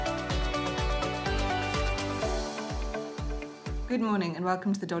Good morning and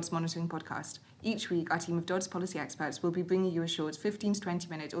welcome to the Dodds Monitoring Podcast. Each week, our team of Dodds policy experts will be bringing you a short 15 to 20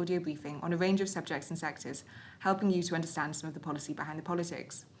 minute audio briefing on a range of subjects and sectors, helping you to understand some of the policy behind the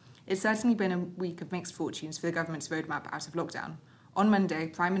politics. It's certainly been a week of mixed fortunes for the government's roadmap out of lockdown. On Monday,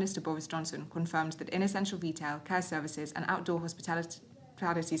 Prime Minister Boris Johnson confirmed that inessential retail, care services and outdoor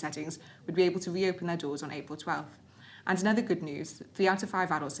hospitality settings would be able to reopen their doors on April 12th. And another good news, 3 out of 5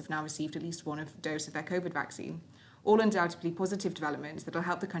 adults have now received at least one dose of their COVID vaccine. All undoubtedly positive developments that will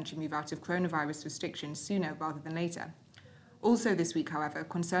help the country move out of coronavirus restrictions sooner rather than later. Also this week, however,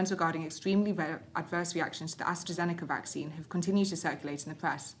 concerns regarding extremely adverse reactions to the AstraZeneca vaccine have continued to circulate in the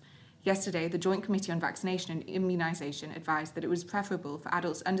press. Yesterday, the Joint Committee on Vaccination and Immunisation advised that it was preferable for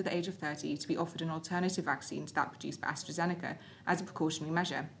adults under the age of 30 to be offered an alternative vaccine to that produced by AstraZeneca as a precautionary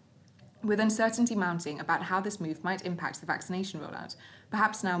measure. With uncertainty mounting about how this move might impact the vaccination rollout,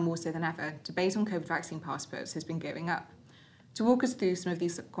 perhaps now more so than ever, debate on COVID vaccine passports has been gearing up. To walk us through some of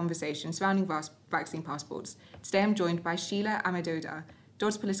these conversations surrounding vaccine passports, today I'm joined by Sheila Amadoda,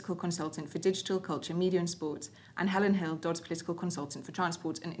 Dodds Political Consultant for Digital, Culture, Media and Sport, and Helen Hill, Dodds Political Consultant for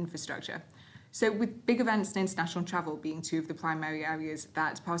Transport and Infrastructure. So with big events and international travel being two of the primary areas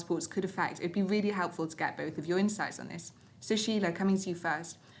that passports could affect, it'd be really helpful to get both of your insights on this. So Sheila, coming to you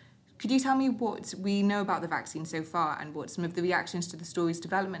first. Could you tell me what we know about the vaccine so far and what some of the reactions to the story's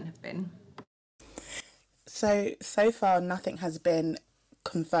development have been? So far nothing has been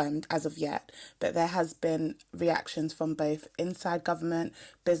confirmed as of yet, but there has been reactions from both inside government,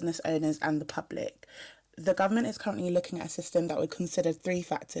 business owners and the public. The government is currently looking at a system that would consider 3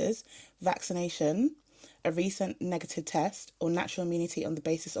 factors: vaccination, a recent negative test, or natural immunity on the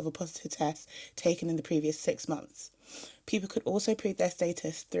basis of a positive test taken in the previous 6 months. People could also prove their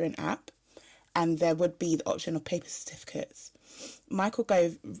status through an app, and there would be the option of paper certificates. Michael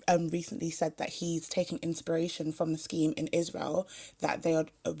Gove recently said that he's taking inspiration from the scheme in Israel where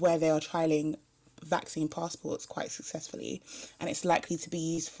they are trialling vaccine passports quite successfully, and it's likely to be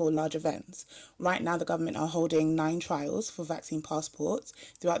used for large events. Right now, the government are holding 9 trials for vaccine passports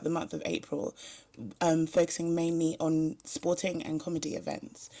throughout the month of April, focusing mainly on sporting and comedy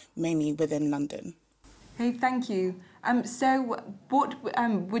events, mainly within London. Hey, thank you. So what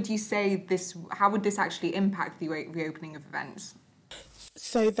would you say how would this actually impact the reopening of events?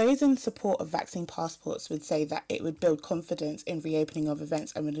 So those in support of vaccine passports would say that it would build confidence in reopening of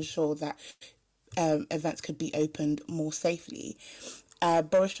events and would ensure that events could be opened more safely.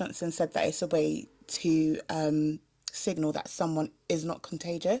 Boris Johnson said that it's a way to signal that someone is not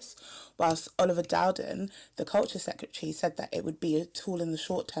contagious, whilst Oliver Dowden, the Culture Secretary, said that it would be a tool in the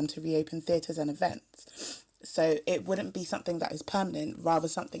short term to reopen theatres and events. So it wouldn't be something that is permanent, rather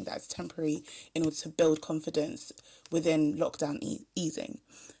something that is temporary in order to build confidence within lockdown easing.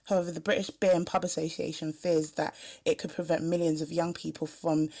 However, the British Beer and Pub Association fears that it could prevent millions of young people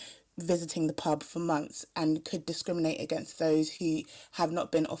from visiting the pub for months and could discriminate against those who have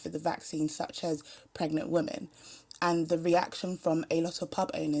not been offered the vaccine, such as pregnant women. And the reaction from a lot of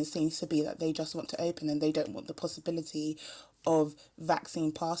pub owners seems to be that they just want to open and they don't want the possibility of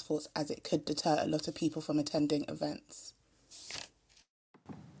vaccine passports, as it could deter a lot of people from attending events.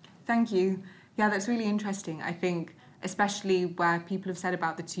 Thank you. Yeah, that's really interesting. I think especially where people have said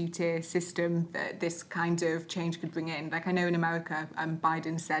about the 2-tier system that this kind of change could bring in. Like I know in America,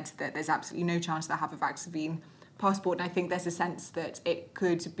 Biden said that there's absolutely no chance they'll have a vaccine passport, and I think there's a sense that it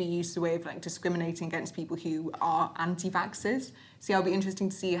could be used as a way of like discriminating against people who are anti-vaxxers. So it'll be interesting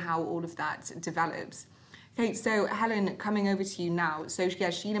to see how all of that develops. Okay, so Helen, coming over to you now. So yeah,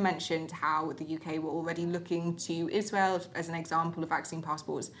 Sheila mentioned how the UK were already looking to Israel as an example of vaccine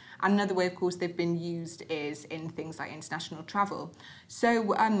passports. And another way, of course, they've been used is in things like international travel.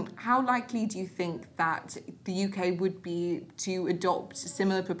 So how likely do you think that the UK would be to adopt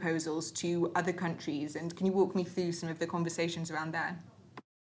similar proposals to other countries? And can you walk me through some of the conversations around there?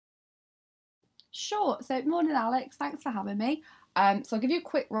 Sure. So, morning, Alex. Thanks for having me. So I'll give you a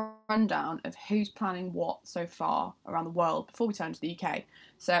quick rundown of who's planning what so far around the world before we turn to the UK.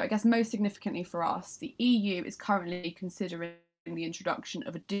 So I guess most significantly for us, the EU is currently considering the introduction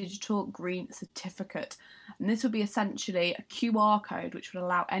of a digital green certificate. And this would be essentially a QR code which would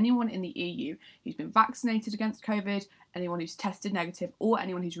allow anyone in the EU who's been vaccinated against COVID, anyone who's tested negative, or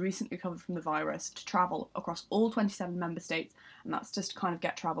anyone who's recently recovered from the virus to travel across all 27 member states. And that's just to kind of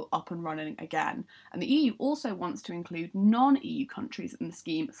get travel up and running again. And the EU also wants to include non-EU countries in the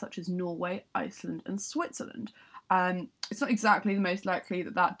scheme, such as Norway, Iceland, and Switzerland. It's not exactly the most likely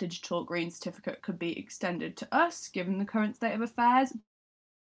that that digital green certificate could be extended to us, given the current state of affairs,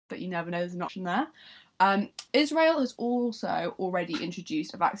 but you never know, there's an option there. Israel has also already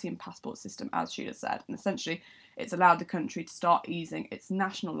introduced a vaccine passport system, as Sheila said, and essentially it's allowed the country to start easing its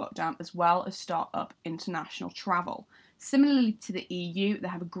national lockdown as well as start up international travel. Similarly to the EU, they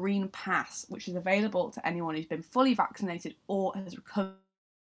have a green pass, which is available to anyone who's been fully vaccinated or has recovered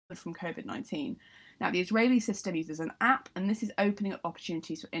from COVID-19. Now, the Israeli system uses an app, and this is opening up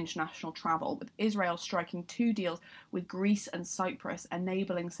opportunities for international travel, with Israel striking 2 deals with Greece and Cyprus,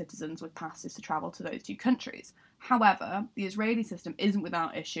 enabling citizens with passes to travel to those 2 countries. However, the Israeli system isn't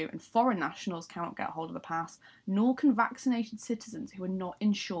without issue, and foreign nationals cannot get hold of a pass, nor can vaccinated citizens who are not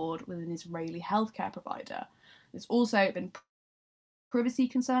insured with an Israeli healthcare provider. There's also been privacy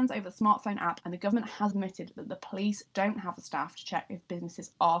concerns over the smartphone app, and the government has admitted that the police don't have the staff to check if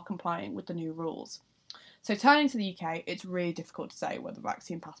businesses are complying with the new rules. So turning to the UK, it's really difficult to say whether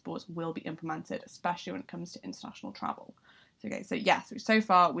vaccine passports will be implemented, especially when it comes to international travel. So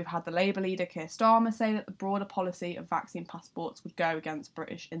far we've had the Labour leader Keir Starmer say that the broader policy of vaccine passports would go against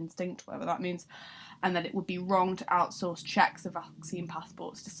British instinct, whatever that means, and that it would be wrong to outsource checks of vaccine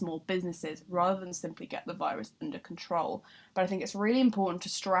passports to small businesses rather than simply get the virus under control. But I think it's really important to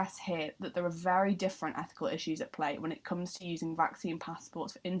stress here that there are very different ethical issues at play when it comes to using vaccine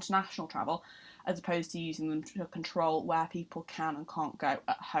passports for international travel as opposed to using them to control where people can and can't go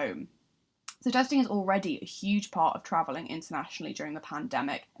at home. So testing is already a huge part of travelling internationally during the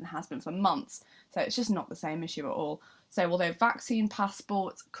pandemic and has been for months, so it's just not the same issue at all. So although vaccine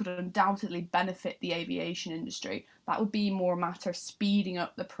passports could undoubtedly benefit the aviation industry, that would be more a matter of speeding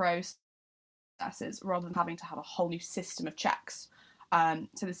up the processes rather than having to have a whole new system of checks.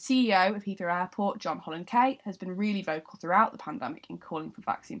 So the CEO of Heathrow Airport, John Holland-Kaye, has been really vocal throughout the pandemic in calling for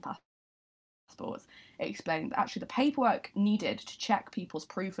vaccine passports. It explained that actually the paperwork needed to check people's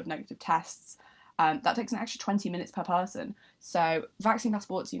proof of negative tests, that takes an extra 20 minutes per person. So vaccine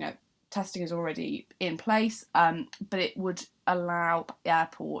passports, testing is already in place, but it would allow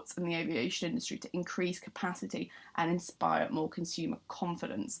airports and the aviation industry to increase capacity and inspire more consumer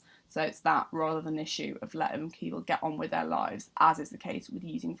confidence. So it's that rather than an issue of letting people get on with their lives, as is the case with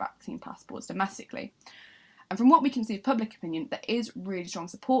using vaccine passports domestically. And from what we can see of public opinion, there is really strong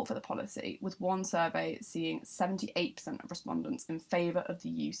support for the policy, with one survey seeing 78% of respondents in favour of the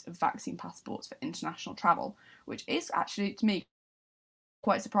use of vaccine passports for international travel, which is actually, to me,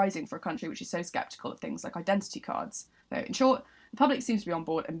 quite surprising for a country which is so sceptical of things like identity cards. So in short, the public seems to be on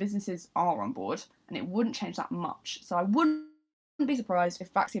board and businesses are on board, and it wouldn't change that much. So I wouldn't be surprised if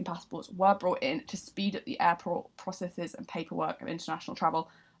vaccine passports were brought in to speed up the airport processes and paperwork of international travel,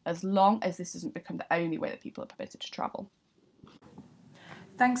 as long as this doesn't become the only way that people are permitted to travel.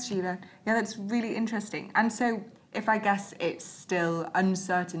 Thanks, Sheila. Yeah, that's really interesting. And so if I guess it's still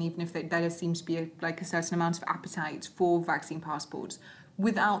uncertain, even if there seems to be a certain amount of appetite for vaccine passports,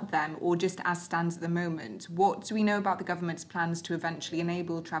 without them, or just as stands at the moment, what do we know about the government's plans to eventually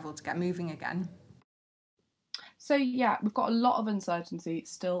enable travel to get moving again? So yeah, we've got a lot of uncertainty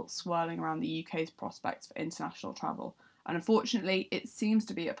still swirling around the UK's prospects for international travel. And unfortunately, it seems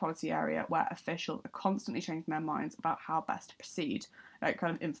to be a policy area where officials are constantly changing their minds about how best to proceed.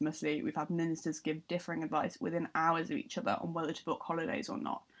 Kind of infamously, we've had ministers give differing advice within hours of each other on whether to book holidays or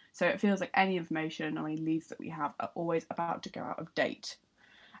not. So it feels like any information or any leads that we have are always about to go out of date.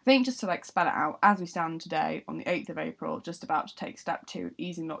 I think just to spell it out, as we stand today on the 8th of April, just about to take step 2 of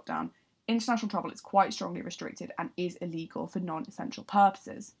easing lockdown, international travel is quite strongly restricted and is illegal for non-essential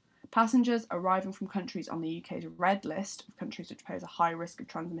purposes. Passengers arriving from countries on the UK's red list of countries which pose a high risk of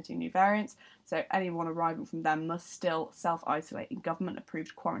transmitting new variants, so anyone arriving from them must still self-isolate in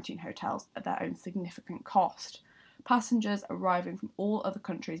government-approved quarantine hotels at their own significant cost. Passengers arriving from all other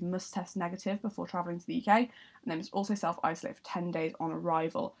countries must test negative before travelling to the UK, and they must also self-isolate for 10 days on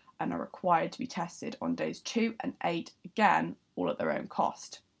arrival and are required to be tested on days 2 and 8, again, all at their own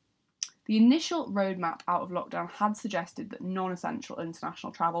cost. The initial roadmap out of lockdown had suggested that non-essential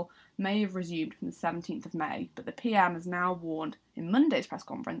international travel may have resumed from the 17th of May, but the PM has now warned in Monday's press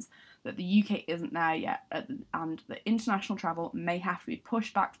conference that the UK isn't there yet and that international travel may have to be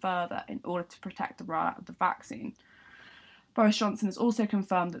pushed back further in order to protect the rollout of the vaccine. Boris Johnson has also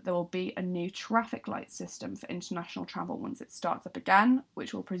confirmed that there will be a new traffic light system for international travel once it starts up again,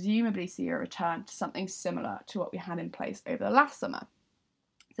 which will presumably see a return to something similar to what we had in place over the last summer.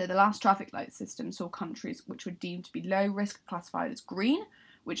 So the last traffic light system saw countries which were deemed to be low risk classified as green,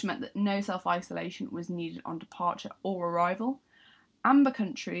 which meant that no self-isolation was needed on departure or arrival. Amber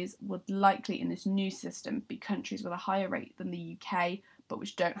countries would likely in this new system be countries with a higher rate than the UK, but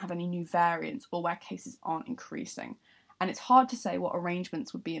which don't have any new variants or where cases aren't increasing. And it's hard to say what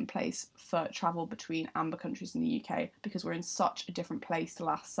arrangements would be in place for travel between amber countries and the UK because we're in such a different place to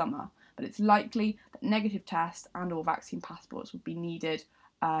last summer. but it's likely that negative tests and or vaccine passports would be needed,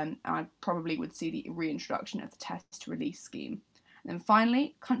 and I probably would see the reintroduction of the test to release scheme. And then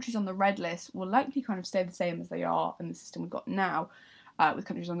finally, countries on the red list will likely kind of stay the same as they are in the system we've got now, with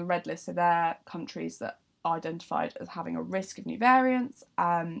countries on the red list. So they're countries that are identified as having a risk of new variants,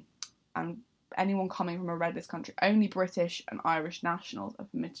 and anyone coming from a red list country, only British and Irish nationals are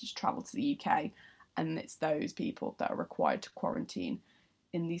permitted to travel to the UK, and it's those people that are required to quarantine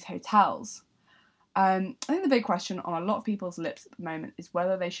in these hotels. I think the big question on a lot of people's lips at the moment is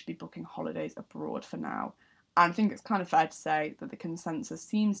whether they should be booking holidays abroad for now. And I think it's kind of fair to say that the consensus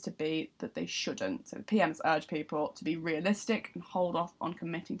seems to be that they shouldn't. So the PM's urged people to be realistic and hold off on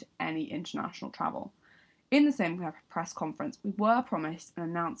committing to any international travel. In the same press conference, we were promised an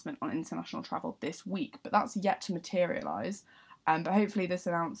announcement on international travel this week, but that's yet to materialise. But hopefully this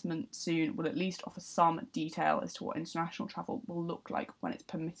announcement soon will at least offer some detail as to what international travel will look like when it's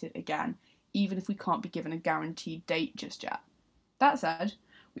permitted again, even if we can't be given a guaranteed date just yet. That said,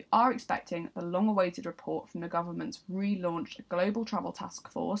 we are expecting the long-awaited report from the government's relaunched Global Travel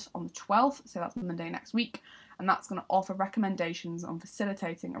Task Force on the 12th, so that's Monday next week, and that's going to offer recommendations on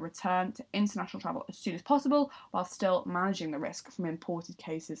facilitating a return to international travel as soon as possible, while still managing the risk from imported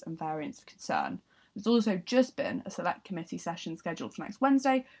cases and variants of concern. There's also just been a select committee session scheduled for next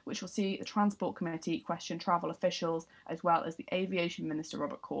Wednesday, which will see the Transport Committee question travel officials, as well as the Aviation Minister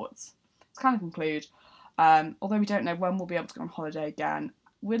Robert Courts. To kind of conclude, although we don't know when we'll be able to go on holiday again,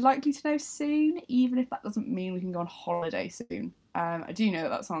 we're likely to know soon, even if that doesn't mean we can go on holiday soon. I do know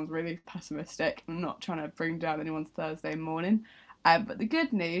that sounds really pessimistic. I'm not trying to bring down anyone's Thursday morning. But the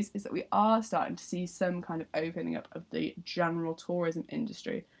good news is that we are starting to see some kind of opening up of the general tourism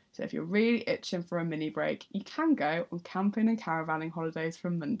industry. So if you're really itching for a mini break, you can go on camping and caravanning holidays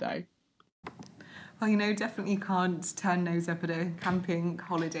from Monday. Well, definitely can't turn nose up at a camping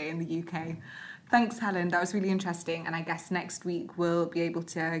holiday in the UK. Thanks, Helen. That was really interesting. And I guess next week we'll be able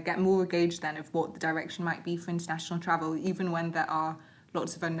to get more gauge then of what the direction might be for international travel, even when there are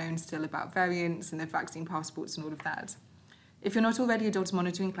lots of unknowns still about variants and the vaccine passports and all of that. If you're not already a Dodds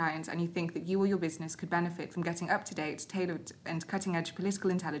Monitoring client and you think that you or your business could benefit from getting up-to-date, tailored and cutting-edge political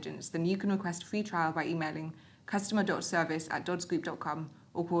intelligence, then you can request a free trial by emailing customer.service@doddsgroup.com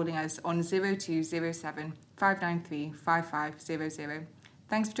or calling us on 0207 593 5500.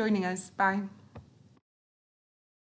 Thanks for joining us. Bye.